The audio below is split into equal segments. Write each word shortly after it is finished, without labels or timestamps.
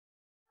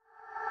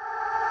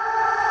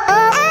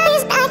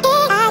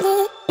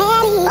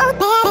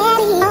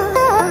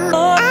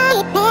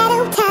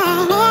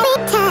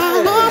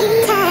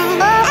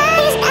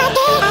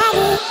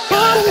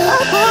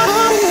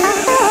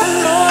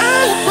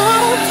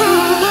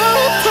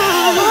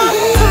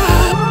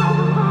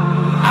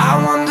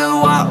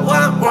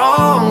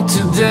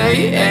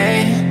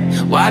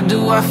Why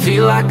do I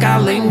feel like I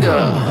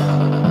linger?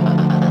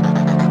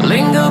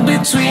 Linger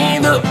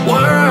between the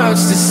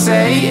words to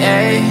say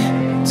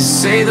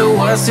the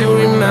words to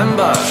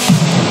remember.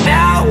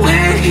 Now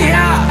we're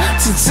here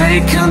to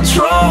take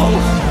control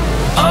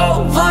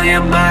over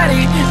your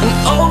body and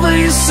over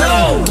your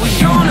soul.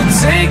 We're gonna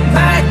take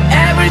back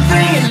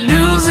everything and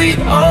lose it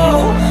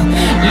all.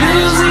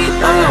 Lose it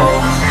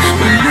all.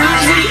 We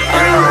lose it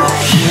all.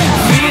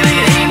 Feel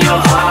it in your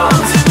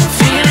arms,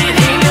 feel it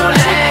in your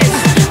legs,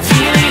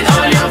 feel it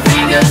on your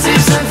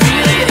fingertips and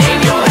feel it in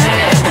your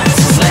head.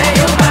 Just let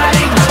your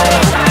body go,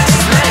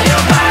 just let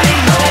your body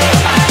go,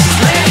 just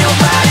let your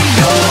body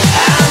go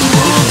and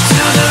move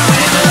to the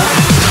rhythm.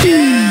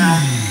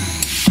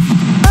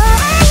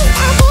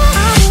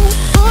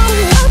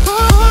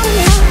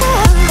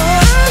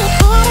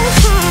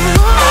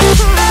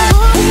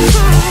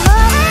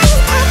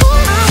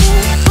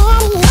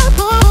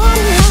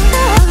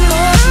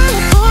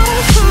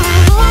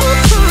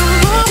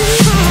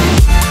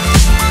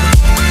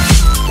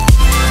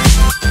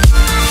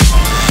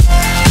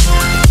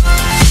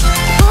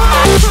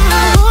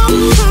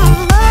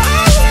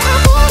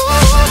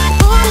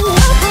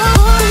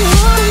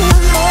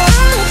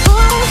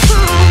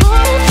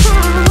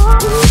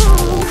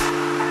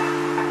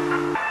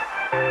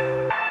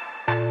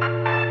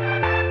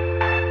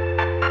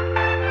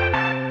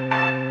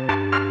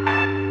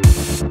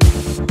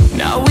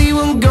 Now we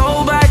won't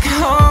go back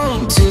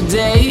home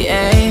today,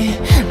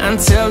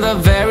 until the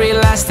very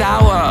last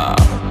hour.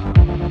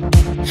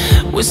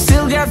 We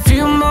still got a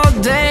few more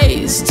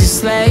days to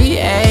slay,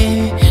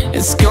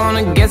 it's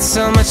gonna get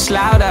so much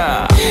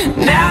louder.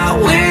 Now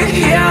we're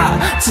here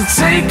to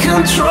take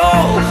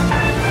control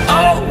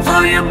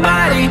over your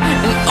body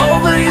and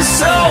over your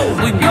soul.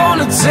 We're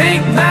gonna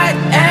take back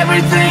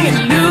everything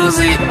and lose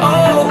it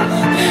all.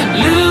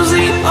 Lose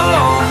it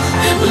all,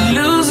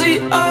 lose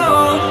it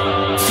all.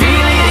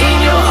 Feel it in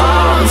your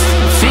arms,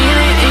 feel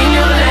it in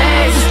your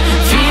legs,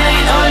 feel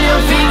it on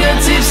your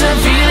fingertips and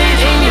feel it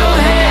in your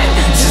head.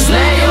 Just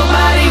let your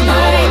body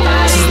go,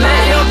 just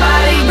let your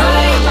body go,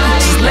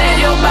 just let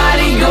your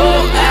body go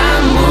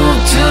and move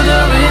to the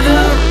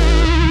rhythm.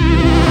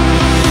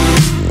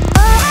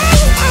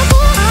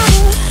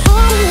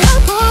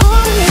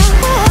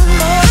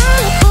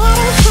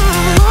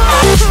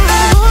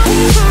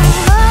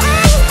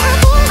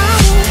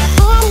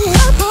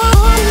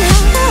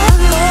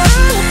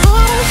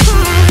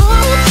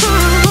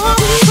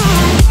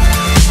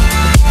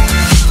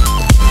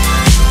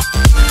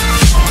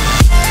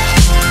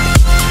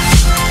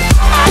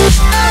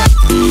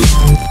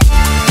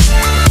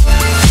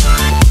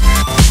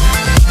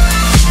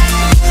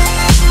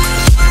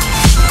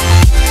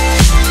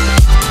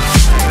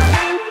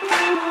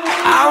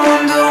 I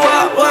wonder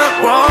what went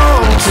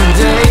wrong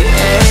today,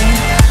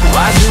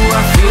 Why do I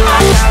feel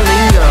like I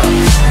linger?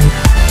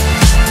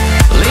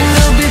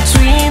 Linger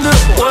between the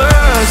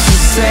words to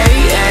say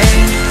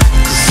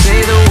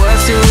the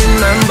words to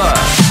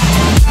remember.